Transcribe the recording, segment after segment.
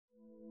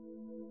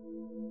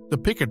The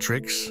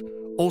Picatrix,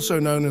 also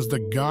known as the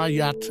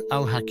Ghāyat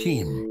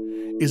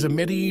al-Ḥakīm, is a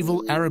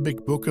medieval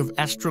Arabic book of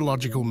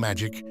astrological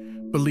magic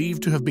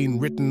believed to have been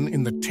written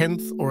in the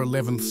 10th or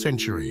 11th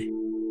century.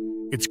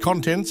 Its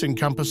contents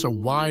encompass a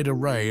wide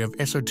array of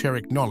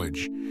esoteric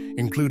knowledge,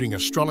 including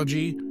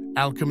astrology,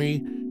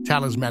 alchemy,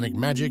 talismanic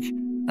magic,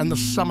 and the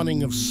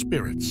summoning of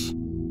spirits.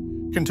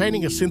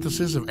 Containing a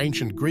synthesis of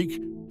ancient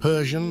Greek,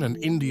 Persian, and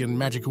Indian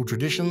magical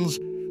traditions,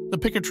 the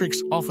Picatrix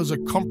offers a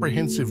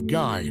comprehensive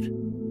guide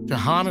to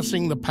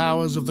harnessing the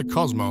powers of the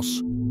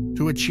cosmos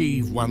to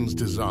achieve one's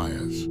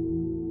desires.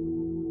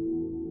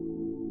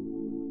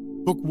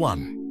 Book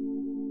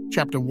 1,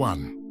 Chapter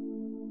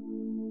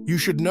 1. You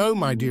should know,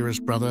 my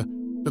dearest brother,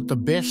 that the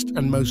best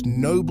and most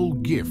noble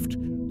gift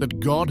that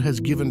God has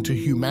given to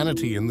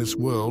humanity in this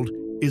world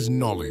is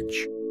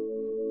knowledge.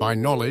 By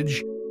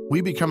knowledge,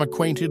 we become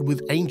acquainted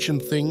with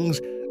ancient things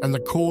and the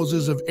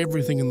causes of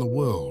everything in the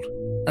world,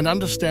 and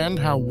understand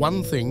how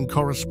one thing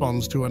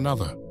corresponds to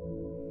another.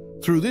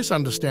 Through this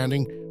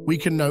understanding, we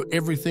can know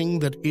everything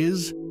that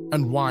is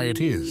and why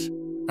it is,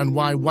 and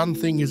why one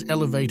thing is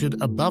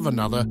elevated above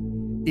another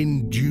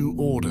in due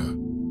order.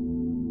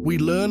 We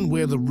learn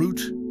where the root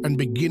and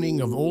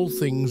beginning of all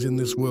things in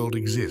this world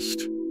exist,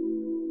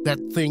 that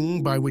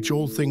thing by which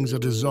all things are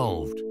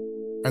dissolved,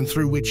 and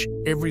through which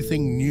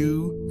everything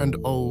new and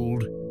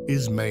old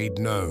is made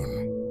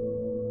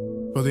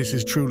known. For this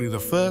is truly the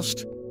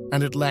first,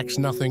 and it lacks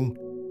nothing,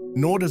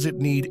 nor does it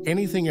need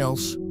anything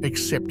else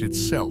except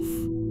itself.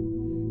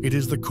 It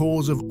is the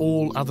cause of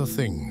all other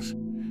things,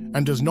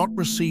 and does not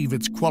receive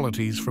its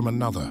qualities from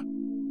another.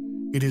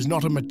 It is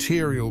not a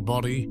material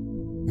body,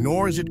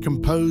 nor is it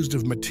composed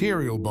of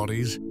material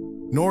bodies,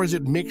 nor is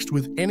it mixed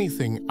with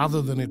anything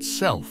other than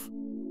itself,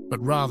 but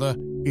rather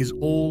is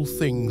all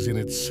things in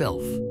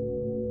itself.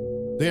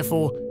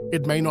 Therefore,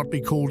 it may not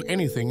be called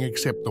anything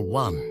except the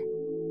One.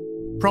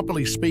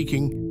 Properly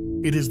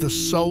speaking, it is the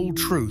sole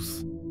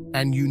truth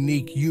and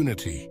unique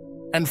unity,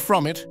 and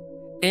from it,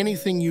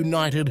 anything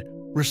united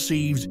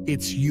receives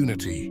its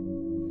unity.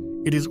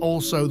 It is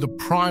also the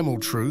primal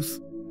truth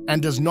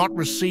and does not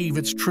receive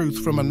its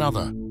truth from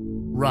another.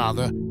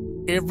 Rather,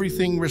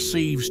 everything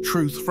receives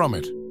truth from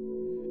it.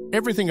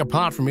 Everything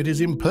apart from it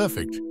is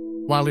imperfect,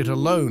 while it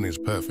alone is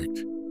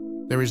perfect.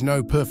 There is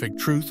no perfect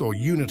truth or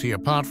unity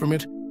apart from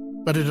it,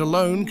 but it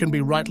alone can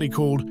be rightly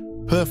called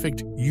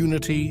perfect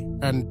unity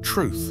and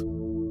truth.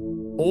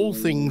 All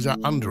things are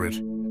under it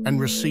and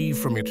receive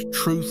from it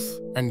truth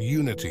and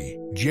unity,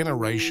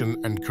 generation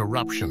and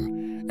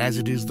corruption, as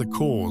it is the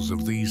cause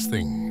of these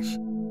things.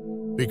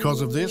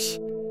 Because of this,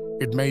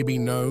 it may be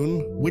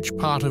known which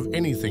part of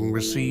anything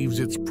receives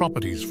its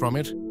properties from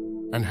it,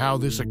 and how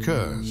this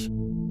occurs,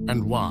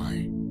 and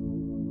why.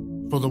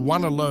 For the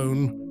One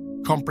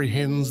alone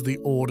comprehends the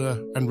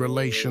order and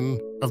relation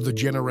of the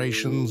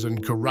generations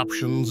and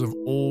corruptions of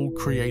all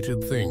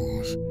created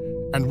things,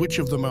 and which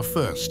of them are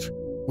first,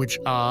 which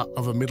are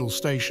of a middle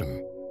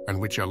station, and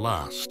which are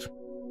last.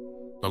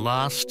 The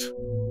last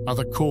are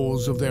the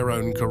cause of their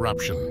own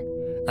corruption,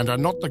 and are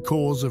not the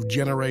cause of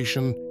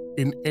generation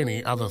in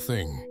any other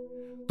thing.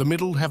 The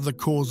middle have the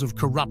cause of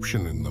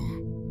corruption in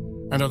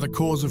them, and are the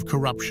cause of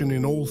corruption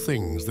in all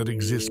things that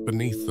exist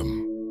beneath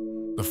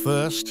them. The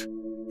first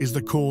is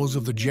the cause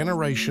of the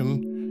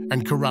generation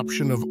and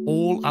corruption of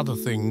all other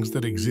things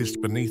that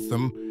exist beneath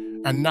them,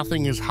 and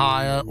nothing is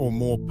higher or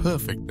more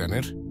perfect than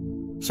it,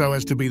 so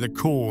as to be the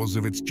cause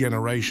of its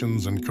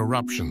generations and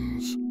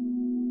corruptions.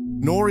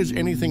 Nor is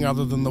anything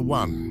other than the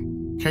One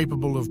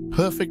capable of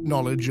perfect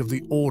knowledge of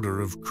the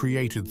order of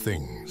created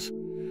things,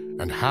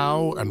 and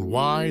how and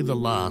why the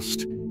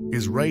last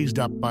is raised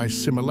up by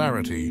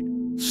similarity,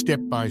 step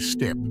by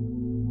step,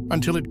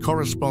 until it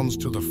corresponds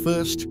to the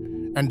first,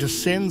 and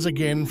descends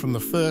again from the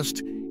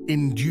first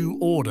in due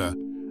order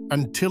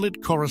until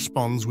it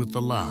corresponds with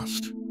the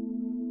last.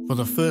 For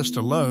the first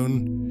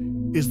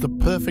alone is the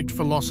perfect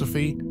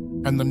philosophy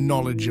and the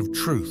knowledge of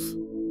truth.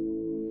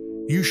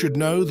 You should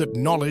know that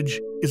knowledge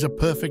is a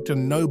perfect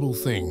and noble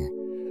thing,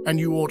 and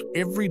you ought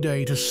every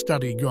day to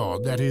study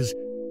God, that is,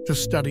 to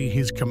study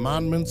His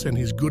commandments and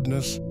His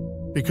goodness,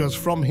 because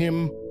from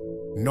Him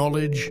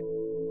knowledge,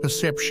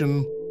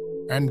 perception,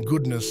 and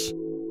goodness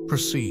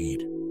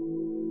proceed,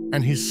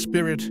 and His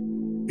Spirit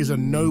is a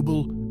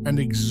noble and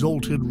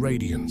exalted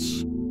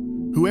radiance.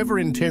 Whoever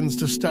intends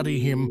to study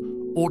Him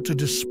ought to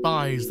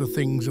despise the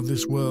things of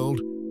this world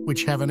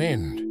which have an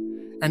end,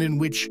 and in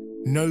which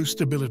no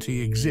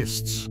stability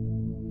exists.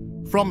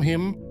 From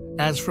Him,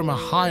 as from a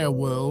higher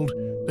world,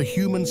 the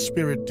human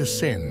spirit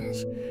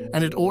descends,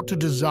 and it ought to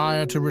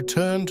desire to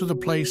return to the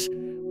place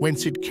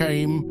whence it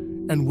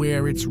came and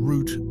where its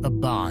root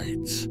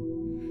abides.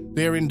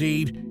 There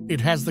indeed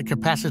it has the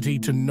capacity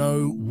to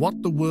know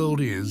what the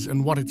world is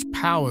and what its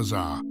powers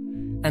are,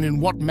 and in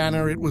what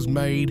manner it was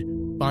made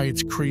by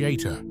its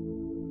Creator.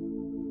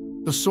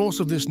 The source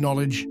of this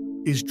knowledge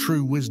is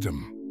true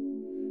wisdom.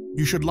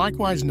 You should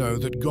likewise know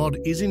that God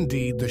is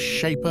indeed the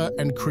shaper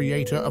and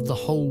creator of the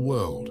whole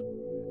world,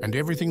 and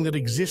everything that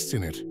exists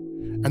in it,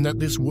 and that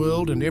this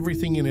world and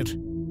everything in it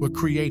were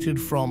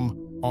created from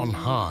on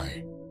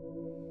high.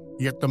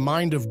 Yet the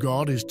mind of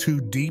God is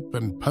too deep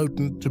and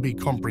potent to be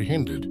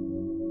comprehended,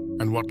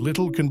 and what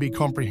little can be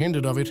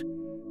comprehended of it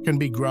can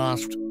be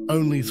grasped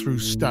only through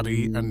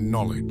study and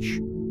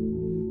knowledge.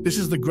 This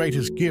is the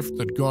greatest gift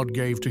that God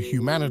gave to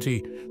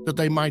humanity, that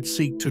they might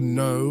seek to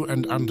know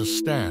and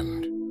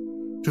understand.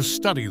 To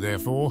study,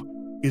 therefore,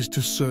 is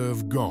to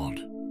serve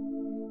God.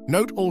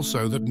 Note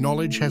also that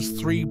knowledge has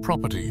three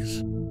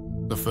properties.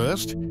 The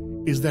first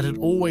is that it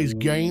always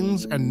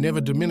gains and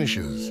never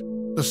diminishes.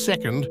 The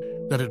second,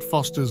 that it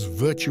fosters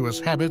virtuous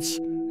habits.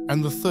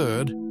 And the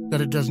third, that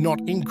it does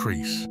not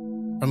increase,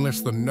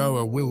 unless the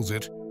knower wills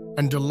it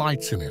and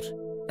delights in it,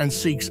 and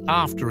seeks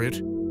after it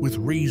with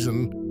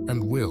reason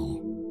and will.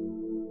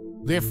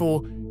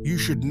 Therefore, you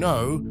should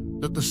know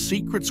that the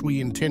secrets we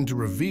intend to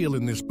reveal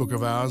in this book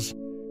of ours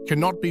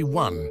cannot be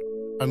won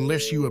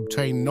unless you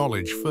obtain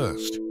knowledge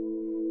first.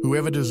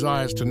 Whoever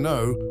desires to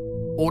know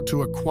ought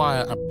to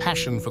acquire a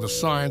passion for the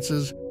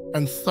sciences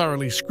and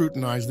thoroughly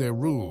scrutinize their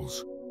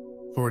rules,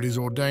 for it is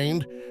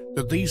ordained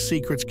that these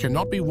secrets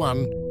cannot be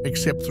won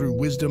except through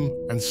wisdom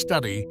and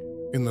study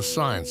in the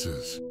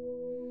sciences.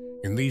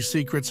 In these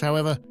secrets,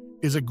 however,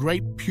 is a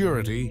great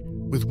purity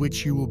with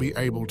which you will be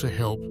able to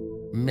help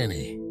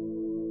many.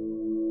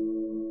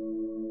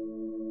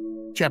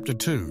 Chapter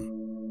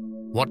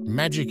 2. What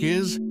magic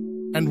is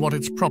and what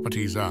its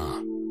properties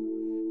are.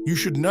 You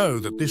should know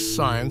that this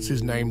science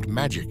is named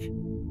magic.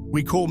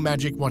 We call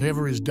magic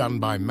whatever is done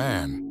by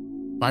man,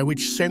 by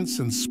which sense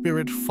and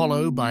spirit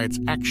follow by its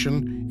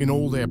action in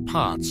all their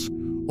parts,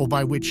 or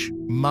by which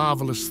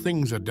marvelous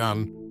things are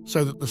done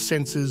so that the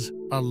senses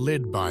are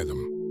led by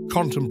them,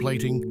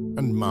 contemplating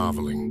and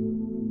marveling.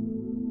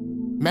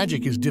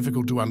 Magic is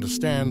difficult to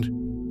understand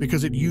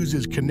because it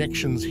uses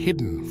connections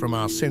hidden from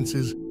our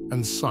senses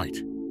and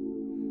sight.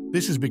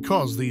 This is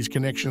because these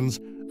connections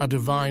are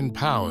divine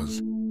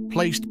powers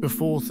placed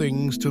before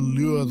things to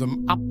lure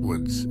them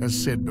upwards, as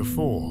said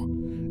before,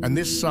 and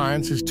this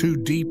science is too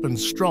deep and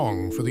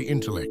strong for the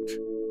intellect.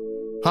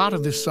 Part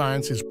of this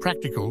science is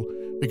practical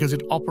because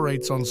it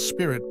operates on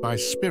spirit by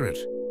spirit,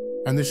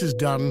 and this is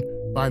done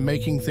by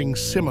making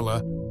things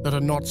similar that are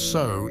not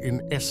so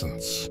in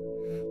essence.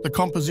 The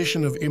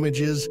composition of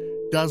images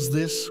does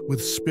this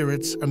with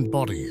spirits and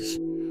bodies,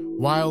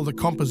 while the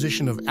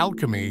composition of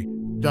alchemy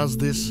does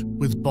this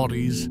with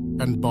bodies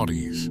and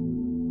bodies.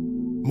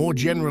 More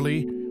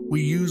generally,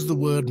 we use the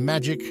word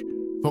magic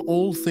for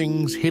all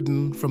things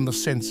hidden from the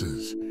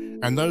senses,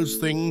 and those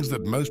things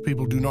that most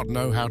people do not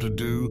know how to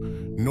do,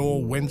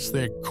 nor whence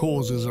their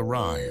causes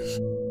arise.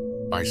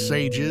 By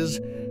sages,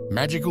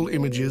 magical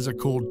images are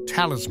called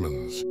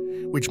talismans,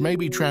 which may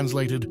be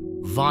translated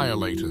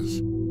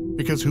violators,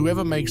 because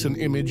whoever makes an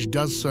image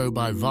does so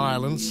by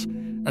violence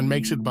and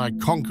makes it by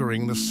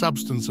conquering the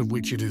substance of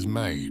which it is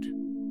made.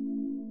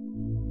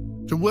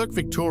 To work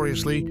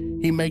victoriously,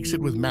 he makes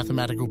it with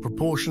mathematical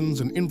proportions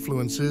and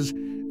influences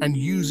and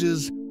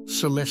uses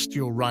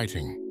celestial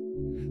writing.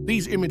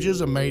 These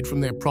images are made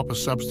from their proper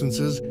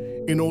substances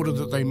in order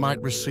that they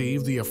might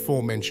receive the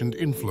aforementioned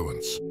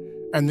influence,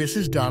 and this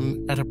is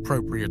done at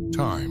appropriate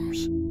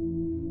times.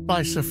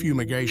 By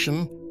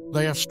suffumigation,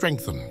 they are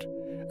strengthened,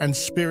 and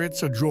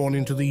spirits are drawn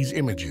into these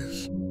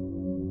images.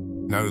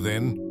 Know,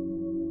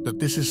 then, that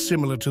this is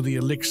similar to the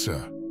elixir,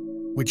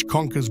 which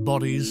conquers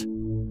bodies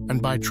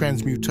and by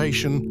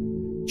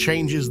transmutation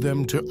changes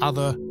them to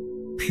other,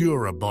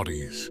 purer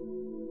bodies.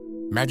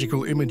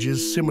 Magical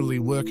images similarly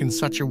work in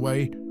such a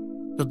way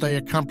that they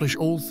accomplish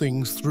all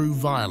things through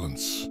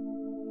violence.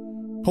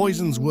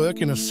 Poisons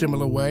work in a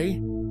similar way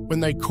when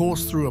they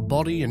course through a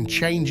body and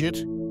change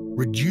it,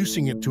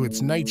 reducing it to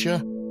its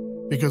nature,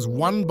 because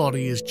one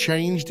body is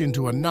changed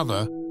into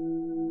another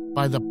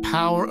by the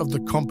power of the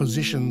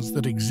compositions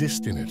that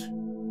exist in it.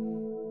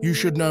 You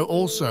should know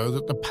also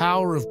that the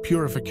power of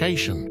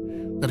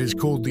purification, that is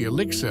called the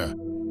elixir,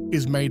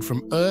 is made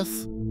from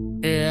earth,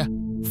 air,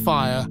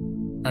 fire,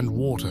 and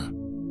water.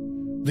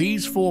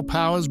 These four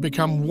powers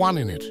become one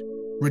in it,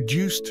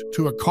 reduced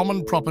to a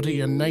common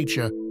property and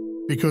nature,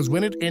 because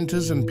when it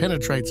enters and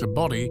penetrates a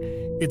body,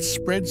 it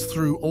spreads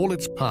through all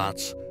its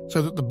parts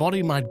so that the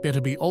body might better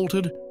be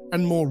altered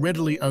and more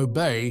readily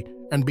obey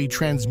and be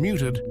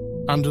transmuted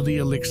under the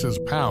elixir's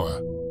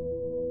power.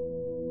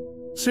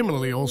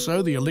 Similarly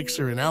also, the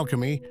elixir in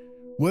alchemy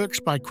works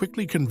by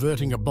quickly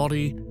converting a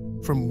body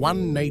from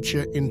one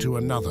nature into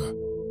another,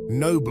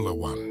 nobler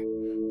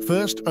one,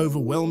 first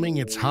overwhelming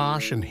its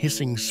harsh and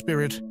hissing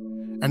spirit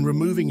and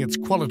removing its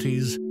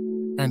qualities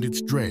and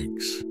its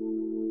dregs.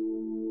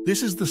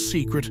 This is the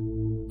secret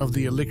of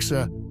the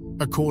elixir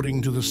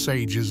according to the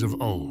sages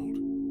of old.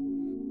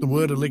 The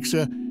word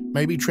elixir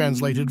may be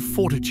translated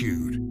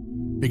fortitude,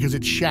 because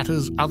it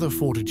shatters other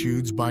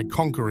fortitudes by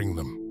conquering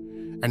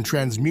them, and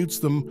transmutes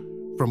them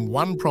from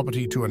one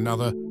property to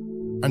another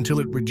until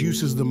it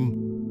reduces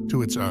them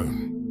to its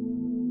own.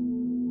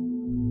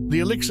 The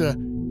elixir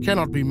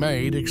cannot be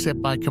made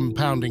except by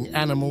compounding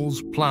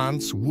animals,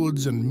 plants,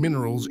 woods, and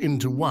minerals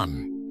into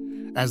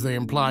one, as they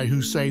imply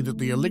who say that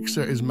the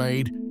elixir is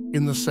made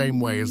in the same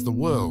way as the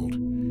world,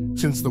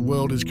 since the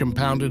world is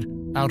compounded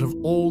out of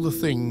all the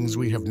things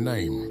we have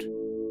named.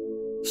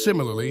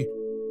 Similarly,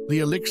 the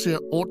elixir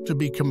ought to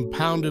be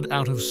compounded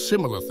out of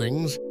similar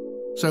things,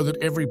 so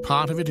that every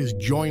part of it is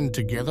joined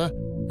together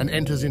and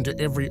enters into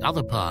every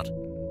other part,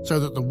 so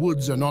that the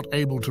woods are not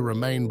able to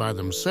remain by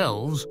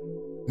themselves,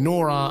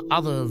 nor are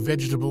other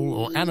vegetable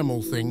or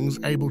animal things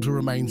able to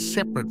remain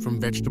separate from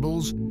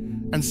vegetables,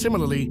 and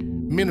similarly,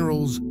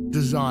 minerals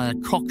desire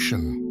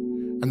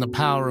coction, and the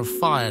power of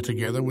fire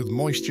together with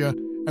moisture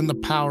and the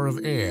power of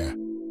air,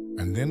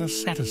 and then are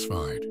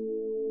satisfied.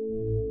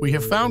 We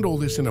have found all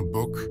this in a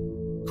book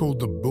called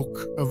the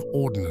Book of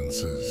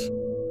Ordinances.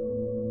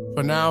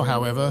 For now,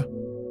 however,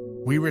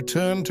 we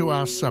return to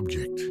our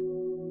subject.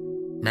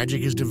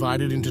 Magic is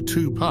divided into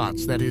two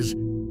parts, that is,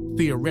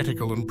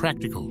 theoretical and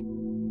practical.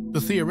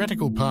 The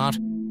theoretical part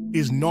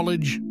is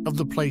knowledge of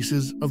the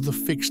places of the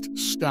fixed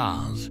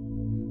stars,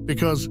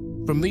 because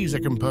from these are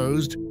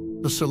composed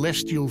the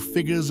celestial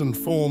figures and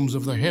forms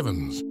of the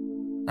heavens,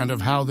 and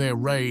of how their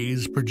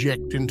rays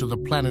project into the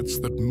planets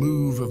that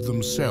move of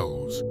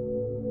themselves,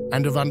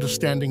 and of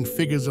understanding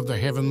figures of the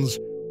heavens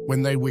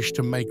when they wish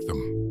to make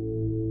them.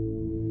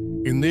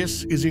 In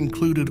this is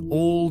included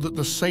all that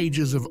the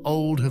sages of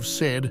old have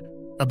said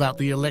about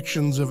the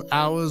elections of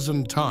hours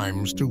and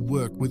times to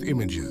work with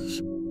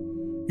images.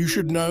 You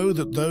should know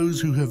that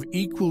those who have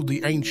equaled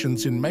the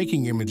ancients in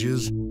making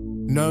images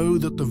know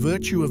that the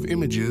virtue of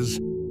images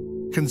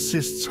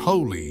consists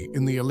wholly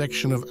in the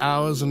election of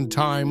hours and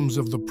times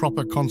of the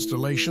proper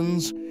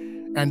constellations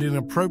and in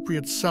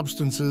appropriate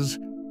substances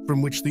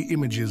from which the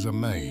images are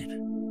made.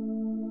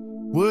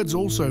 Words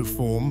also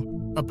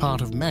form a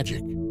part of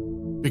magic,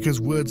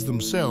 because words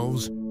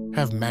themselves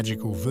have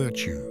magical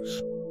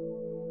virtues.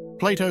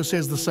 Plato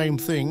says the same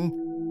thing,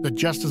 that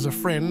just as a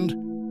friend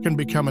can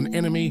become an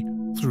enemy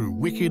through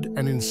wicked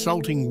and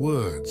insulting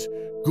words,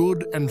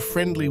 good and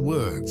friendly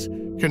words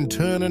can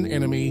turn an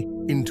enemy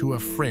into a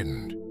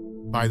friend.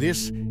 By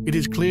this, it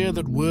is clear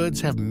that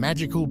words have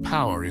magical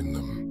power in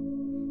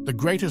them. The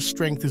greatest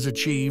strength is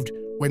achieved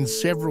when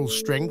several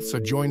strengths are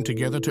joined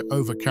together to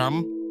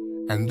overcome,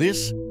 and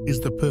this is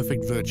the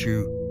perfect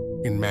virtue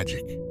in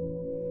magic.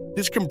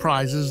 This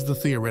comprises the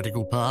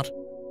theoretical part.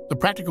 The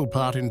practical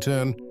part, in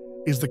turn,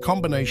 is the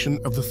combination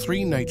of the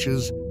three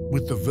natures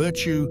with the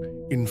virtue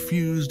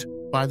infused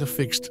by the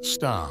fixed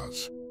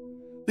stars.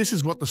 This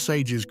is what the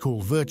sages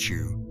call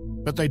virtue,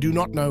 but they do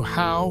not know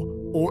how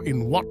or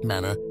in what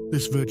manner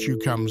this virtue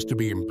comes to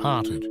be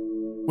imparted.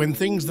 When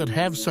things that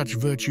have such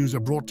virtues are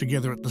brought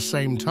together at the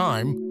same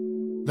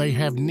time, they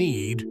have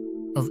need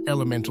of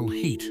elemental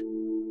heat.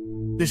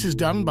 This is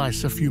done by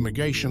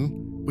suffumigation,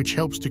 which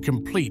helps to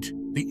complete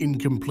the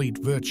incomplete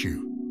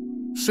virtue.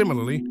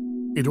 Similarly,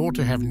 it ought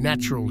to have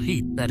natural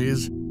heat, that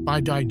is,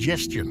 by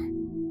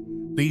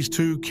digestion. These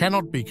two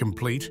cannot be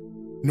complete,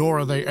 nor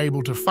are they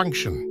able to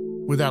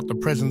function without the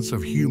presence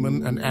of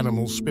human and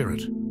animal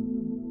spirit.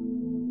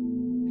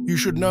 You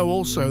should know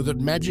also that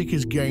magic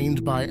is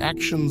gained by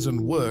actions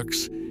and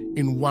works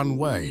in one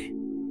way,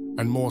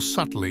 and more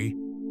subtly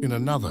in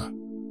another.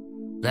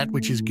 That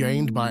which is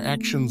gained by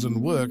actions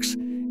and works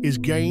is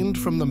gained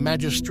from the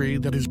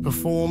magistry that is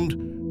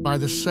performed by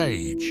the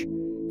sage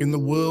in the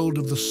world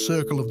of the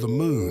circle of the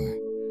moon,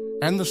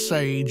 and the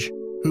sage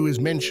who is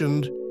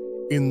mentioned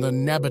in the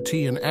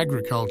Nabatean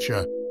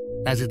agriculture,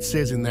 as it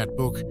says in that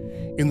book,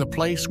 in the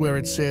place where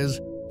it says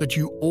that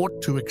you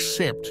ought to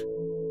accept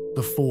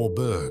the four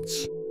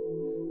birds.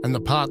 And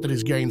the part that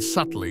is gained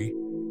subtly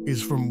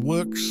is from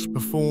works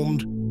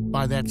performed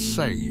by that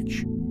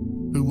sage,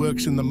 who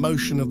works in the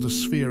motion of the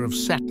sphere of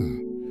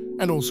Saturn,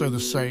 and also the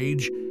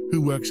sage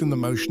who works in the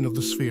motion of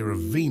the sphere of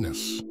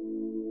Venus.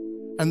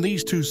 And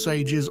these two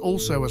sages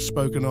also are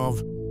spoken of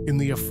in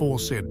the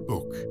aforesaid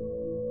book.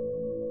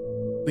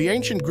 The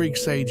ancient Greek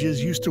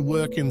sages used to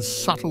work in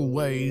subtle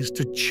ways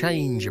to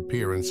change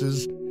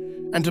appearances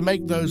and to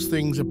make those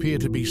things appear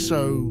to be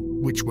so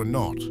which were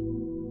not.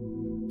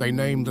 They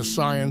named the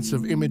science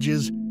of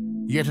images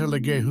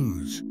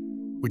Yetelagehus,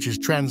 which is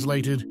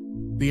translated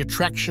the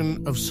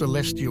attraction of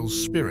celestial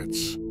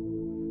spirits,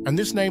 and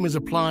this name is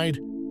applied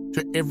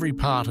to every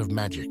part of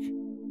magic.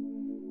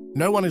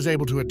 No one is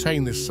able to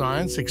attain this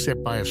science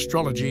except by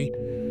astrology,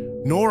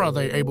 nor are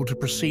they able to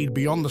proceed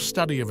beyond the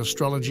study of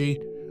astrology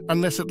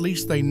unless at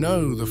least they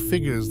know the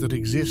figures that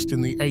exist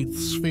in the eighth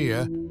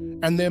sphere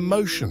and their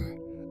motion,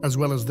 as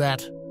well as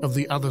that of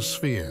the other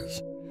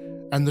spheres,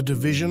 and the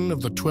division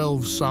of the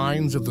 12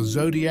 signs of the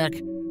zodiac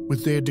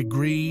with their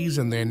degrees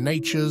and their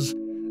natures,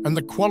 and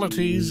the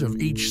qualities of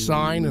each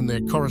sign and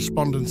their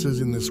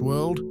correspondences in this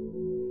world,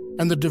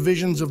 and the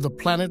divisions of the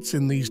planets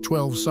in these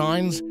 12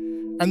 signs,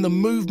 and the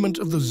movement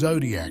of the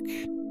zodiac,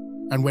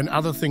 and when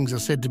other things are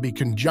said to be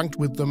conjunct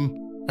with them,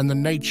 and the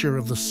nature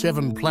of the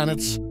 7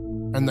 planets,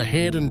 and the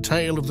head and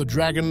tail of the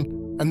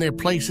dragon, and their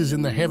places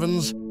in the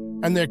heavens,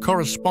 and their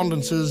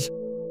correspondences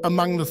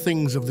among the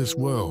things of this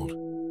world,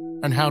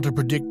 and how to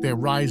predict their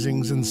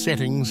risings and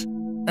settings,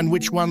 and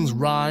which ones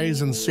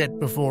rise and set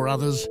before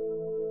others,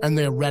 and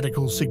their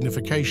radical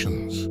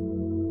significations.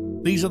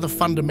 These are the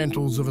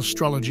fundamentals of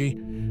astrology,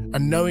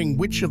 and knowing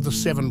which of the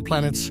 7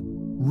 planets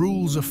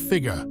rules a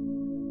figure,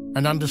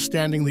 and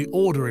understanding the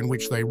order in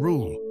which they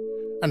rule,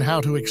 and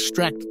how to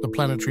extract the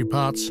planetary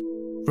parts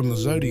from the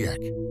zodiac.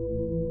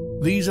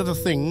 These are the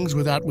things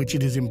without which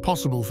it is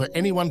impossible for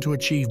anyone to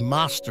achieve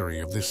mastery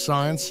of this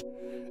science,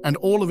 and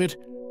all of it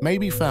may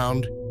be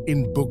found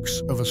in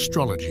books of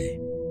astrology.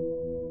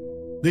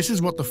 This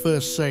is what the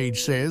first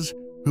sage says,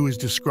 who is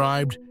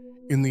described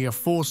in the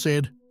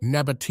aforesaid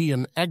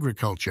Nabatean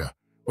agriculture,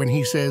 when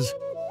he says,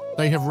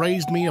 "They have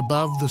raised me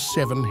above the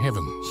 7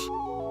 heavens."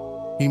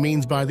 He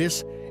means by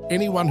this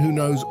anyone who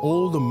knows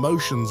all the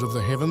motions of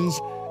the heavens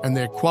and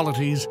their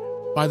qualities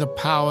by the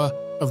power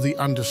of the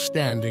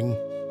understanding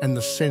and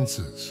the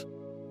senses.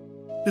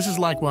 This is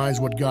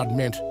likewise what God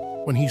meant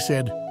when he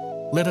said,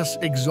 "Let us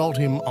exalt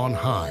him on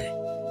high."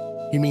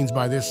 He means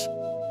by this,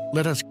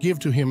 let us give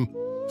to him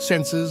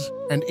senses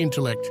and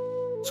intellect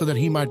so that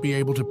he might be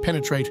able to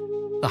penetrate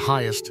the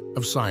highest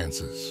of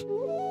sciences.